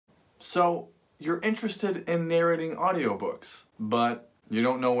So, you're interested in narrating audiobooks, but you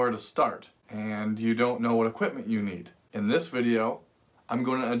don't know where to start, and you don't know what equipment you need. In this video, I'm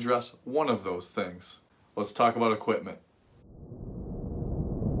going to address one of those things. Let's talk about equipment.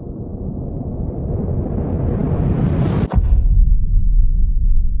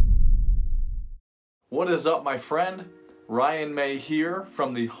 What is up, my friend? Ryan May here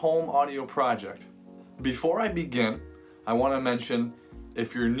from the Home Audio Project. Before I begin, I want to mention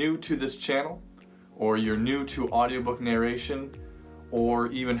if you're new to this channel, or you're new to audiobook narration,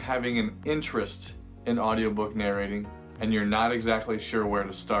 or even having an interest in audiobook narrating, and you're not exactly sure where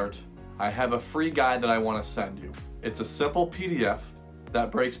to start, I have a free guide that I want to send you. It's a simple PDF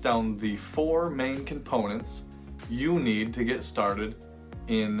that breaks down the 4 main components you need to get started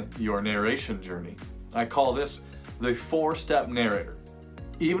in your narration journey. I call this the 4-step narrator.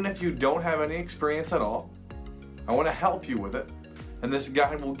 Even if you don't have any experience at all, I want to help you with it, and this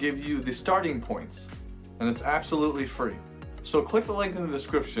guide will give you the starting points, and it's absolutely free. So click the link in the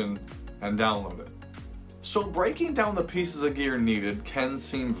description and download it. So breaking down the pieces of gear needed can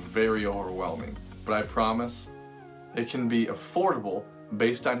seem very overwhelming, but I promise it can be affordable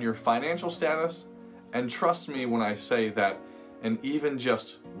based on your financial status, and trust me when I say that in even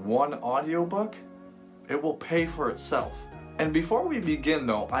just one audiobook, it will pay for itself. And before we begin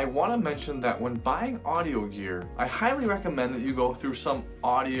though, I want to mention that when buying audio gear, I highly recommend that you go through some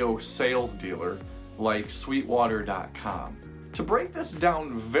audio sales dealer like Sweetwater.com. To break this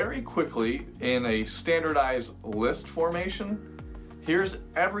down very quickly in a standardized list formation, here's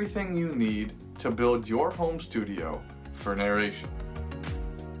everything you need to build your home studio for narration.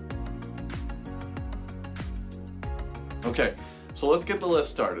 Okay, so let's get the list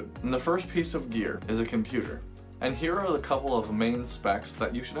started. And the first piece of gear is a computer. And here are the couple of main specs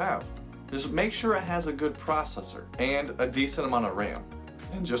that you should have. Just make sure it has a good processor and a decent amount of RAM.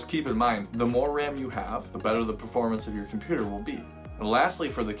 And just keep in mind, the more RAM you have, the better the performance of your computer will be. And lastly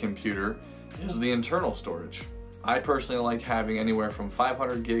for the computer is the internal storage. I personally like having anywhere from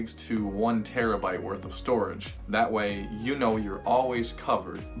 500 gigs to 1 terabyte worth of storage. That way you know you're always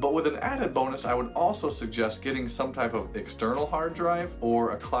covered. But with an added bonus, I would also suggest getting some type of external hard drive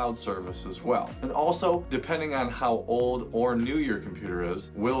or a cloud service as well. And also, depending on how old or new your computer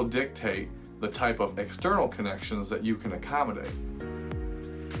is, will dictate the type of external connections that you can accommodate.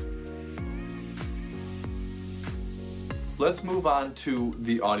 Let's move on to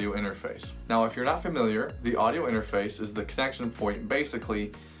the audio interface. Now, if you're not familiar, the audio interface is the connection point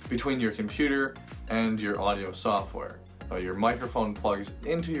basically between your computer and your audio software. Your microphone plugs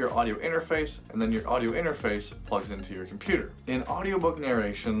into your audio interface, and then your audio interface plugs into your computer. In audiobook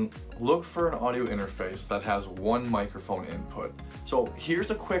narration, look for an audio interface that has 1 microphone input. So here's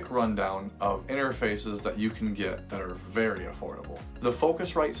a quick rundown of interfaces that you can get that are very affordable. The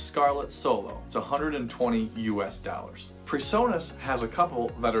Focusrite Scarlett Solo, it's $120 US. PreSonus has a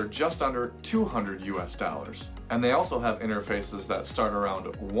couple that are just under $200 US. And they also have interfaces that start around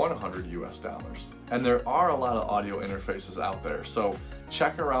 $100 US. And there are a lot of audio interfaces out there, so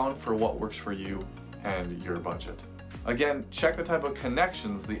check around for what works for you and your budget. Again, check the type of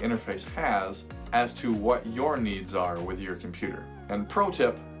connections the interface has as to what your needs are with your computer. And pro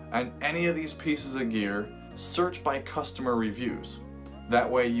tip, on any of these pieces of gear, search by customer reviews. That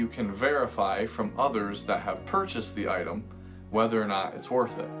way you can verify from others that have purchased the item whether or not it's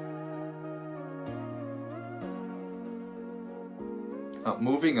worth it.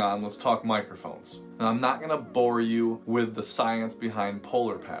 Moving on, let's talk microphones. Now, I'm not going to bore you with the science behind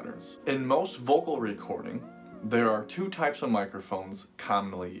polar patterns. In most vocal recording, there are 2 types of microphones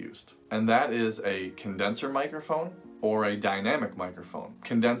commonly used, and that is a condenser microphone or a dynamic microphone.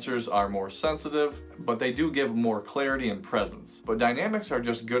 Condensers are more sensitive, but they do give more clarity and presence. But dynamics are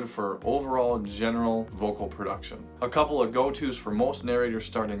just good for overall general vocal production. A couple of go-tos for most narrators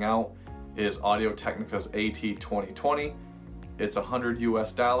starting out is Audio-Technica's AT2020. It's $100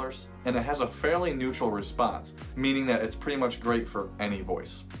 US, and it has a fairly neutral response, meaning that it's pretty much great for any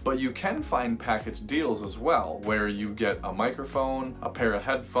voice. But you can find package deals as well, where you get a microphone, a pair of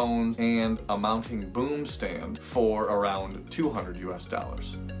headphones, and a mounting boom stand for around $200 US.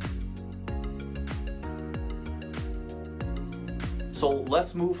 So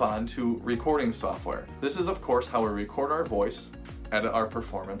let's move on to recording software. This is of course how we record our voice, edit our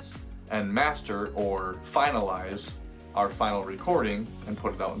performance, and master or finalize our final recording and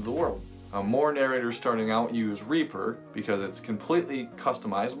put it out into the world. More narrators starting out use Reaper because it's completely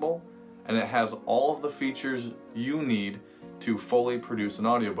customizable and it has all of the features you need to fully produce an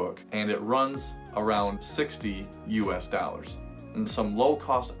audiobook, and it runs around $60 US. And some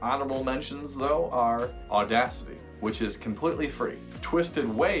low-cost honorable mentions though are Audacity. which is completely free. Twisted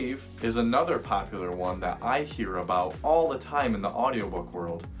Wave is another popular one that I hear about all the time in the audiobook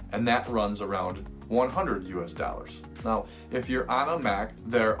world, and that runs around $100 US. Now, if you're on a Mac,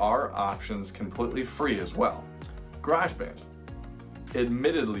 there are options completely free as well. GarageBand.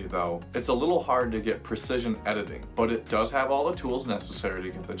 Admittedly though, it's a little hard to get precision editing, but it does have all the tools necessary to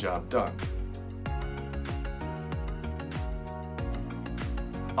get the job done.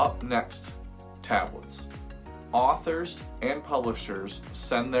 Up next, tablets. Authors and publishers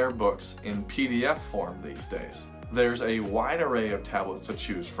send their books in PDF form these days. There's a wide array of tablets to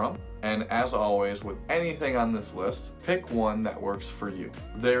choose from, and as always with anything on this list, pick one that works for you.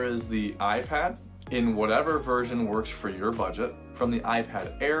 There is the iPad in whatever version works for your budget, from the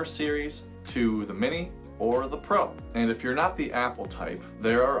iPad Air series to the Mini or the Pro. And if you're not the Apple type,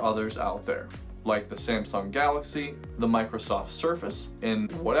 there are others out there, like the Samsung Galaxy, the Microsoft Surface, in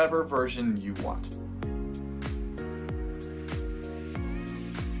whatever version you want.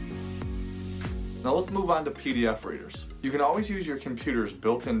 Now let's move on to PDF readers. You can always use your computer's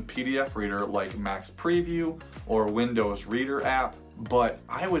built-in PDF reader like Mac's Preview or Windows Reader app, but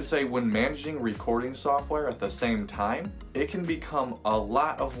I would say when managing recording software at the same time, it can become a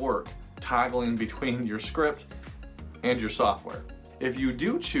lot of work toggling between your script and your software. If you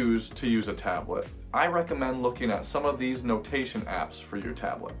do choose to use a tablet, I recommend looking at some of these notation apps for your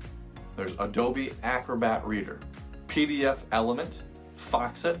tablet. There's Adobe Acrobat Reader, PDF Element,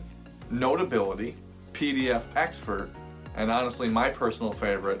 Foxit, Notability, PDF Expert, and honestly my personal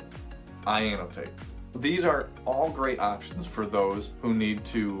favorite, iAnnotate. These are all great options for those who need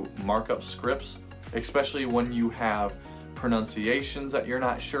to mark up scripts, especially when you have pronunciations that you're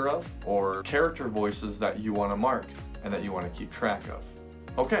not sure of or character voices that you want to mark and that you want to keep track of.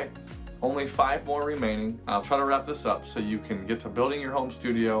 Okay, only 5 more remaining. I'll try to wrap this up so you can get to building your home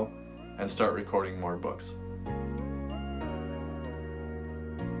studio and start recording more books.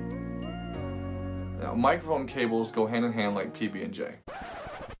 Now, microphone cables go hand in hand like PB&J.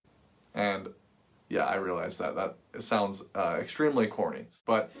 And yeah, I realize that sounds extremely corny,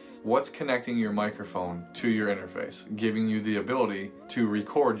 but what's connecting your microphone to your interface, giving you the ability to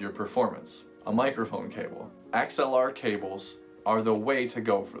record your performance? A microphone cable. XLR cables are the way to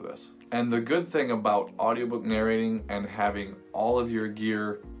go for this. And the good thing about audiobook narrating and having all of your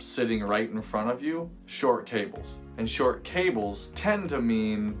gear sitting right in front of you, short cables. And short cables tend to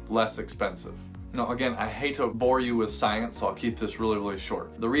mean less expensive. Now again, I hate to bore you with science, so I'll keep this really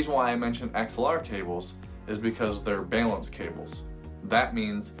short. The reason why I mentioned XLR cables is because they're balance cables. That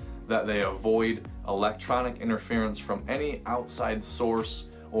means that they avoid electronic interference from any outside source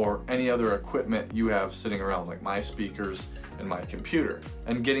or any other equipment you have sitting around, like my speakers and my computer.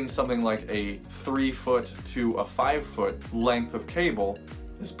 And getting something like a 3-foot to a 5-foot length of cable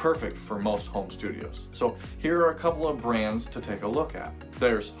is perfect for most home studios. So here are a couple of brands to take a look at.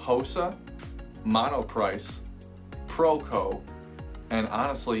 There's Hosa, Monoprice, Proco, and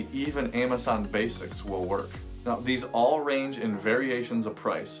honestly even Amazon Basics will work. Now these all range in variations of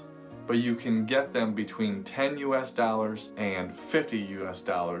price, but you can get them between $10 US and $50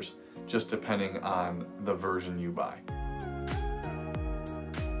 US, just depending on the version you buy.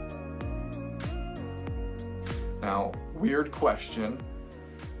 Now, weird question,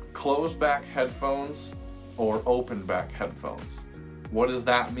 closed back headphones or open back headphones? What does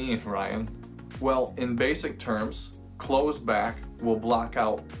that mean, Ryan? Well, in basic terms, closed back will block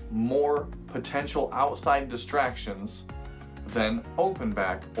out more potential outside distractions than open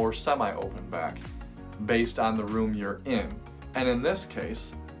back or semi-open back based on the room you're in. And in this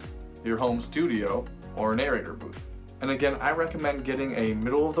case, your home studio or narrator booth. And again, I recommend getting a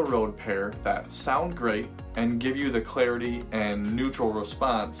middle-of-the-road pair that sound great and give you the clarity and neutral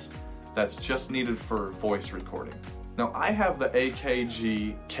response that's just needed for voice recording. Now, I have the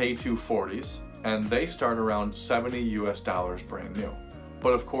AKG K240s, and they start around $70 US brand new.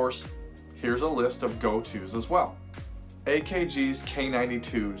 But of course, here's a list of go-tos as well. AKG's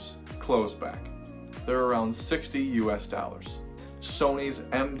K92s closed back. They're around $60 US. Sony's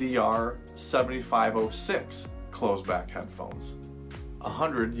MDR 7506 closed back headphones,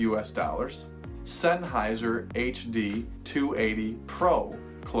 $100 US. Sennheiser HD 280 Pro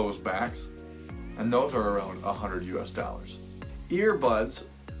closed backs, and those are around $100 US. Earbuds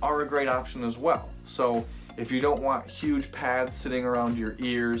are a great option as well. So if you don't want huge pads sitting around your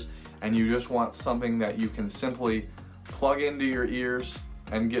ears and you just want something that you can simply plug into your ears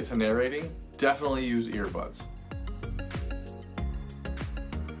and get to narrating, definitely use earbuds.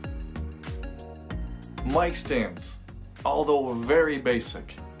 Mic stands. Although very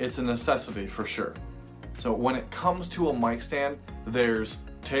basic, it's a necessity for sure. So when it comes to a mic stand, there's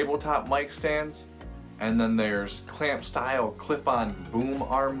tabletop mic stands And then there's clamp style clip-on boom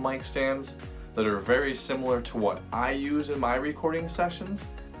arm mic stands that are very similar to what I use in my recording sessions.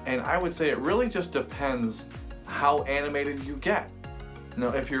 And I would say it really just depends how animated you get. Now,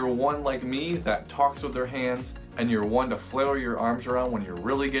 if you're one like me that talks with their hands and you're one to flail your arms around when you're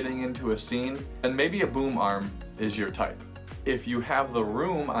really getting into a scene, then maybe a boom arm is your type. If you have the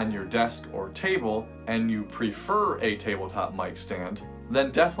room on your desk or table and you prefer a tabletop mic stand, then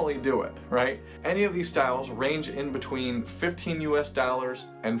definitely do it, right? Any of these styles range in between $15 US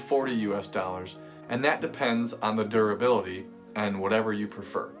and $40 US, and that depends on the durability and whatever you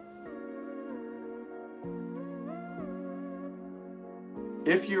prefer.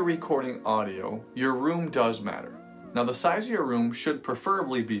 If you're recording audio, your room does matter. Now, the size of your room should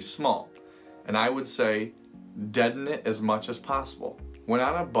preferably be small, and I would say deaden it as much as possible. When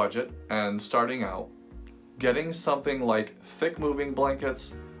on a budget and starting out, getting something like thick moving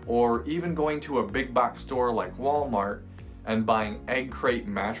blankets, or even going to a big box store like Walmart and buying egg crate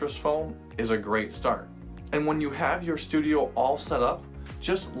mattress foam is a great start. And when you have your studio all set up,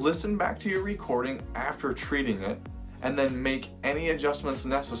 just listen back to your recording after treating it and then make any adjustments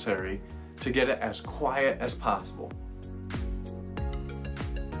necessary to get it as quiet as possible.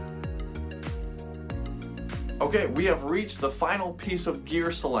 Okay, we have reached the final piece of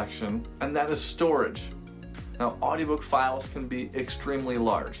gear selection, and that is storage. Now, audiobook files can be extremely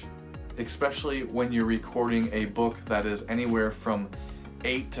large, especially when you're recording a book that is anywhere from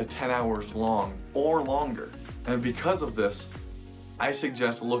 8 to 10 hours long or longer. And because of this, I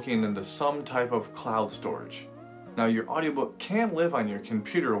suggest looking into some type of cloud storage. Now, your audiobook can live on your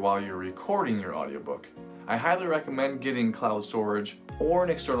computer while you're recording your audiobook. I highly recommend getting cloud storage or an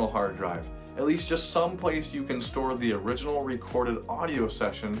external hard drive, at least just some place you can store the original recorded audio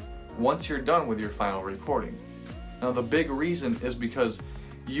session once you're done with your final recording. Now, the big reason is because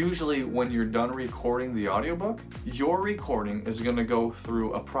usually when you're done recording the audiobook, your recording is going to go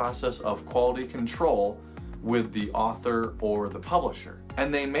through a process of quality control with the author or the publisher.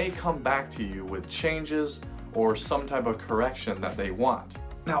 And they may come back to you with changes or some type of correction that they want.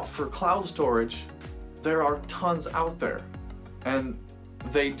 Now, for cloud storage, there are tons out there, and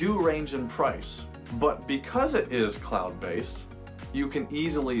they do range in price. But because it is cloud-based, you can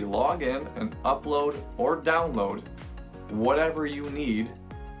easily log in and upload or download whatever you need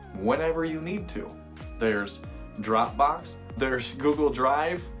whenever you need to. There's Dropbox, there's Google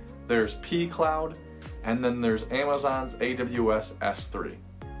Drive, there's pCloud, and then there's Amazon's AWS S3.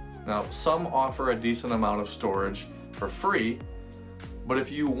 Now, some offer a decent amount of storage for free, but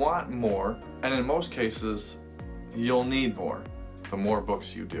if you want more, and in most cases, you'll need more, the more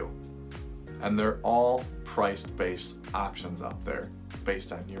books you do. And they're all price-based options out there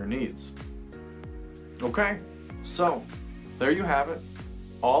based on your needs. Okay, so there you have it.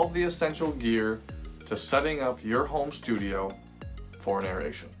 All the essential gear to setting up your home studio for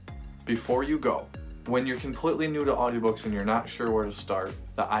narration. Before you go, when you're completely new to audiobooks and you're not sure where to start,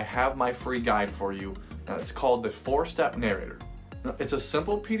 I have my free guide for you. It's called the 4-Step Narrator. Now, it's a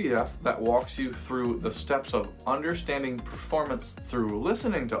simple PDF that walks you through the steps of understanding performance through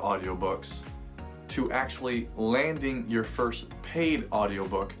listening to audiobooks to actually landing your first paid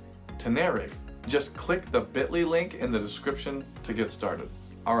audiobook to narrate. Just click the bit.ly link in the description to get started.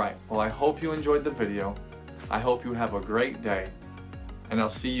 Alright, well, I hope you enjoyed the video. I hope you have a great day, and I'll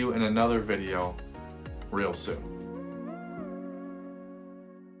see you in another video real soon.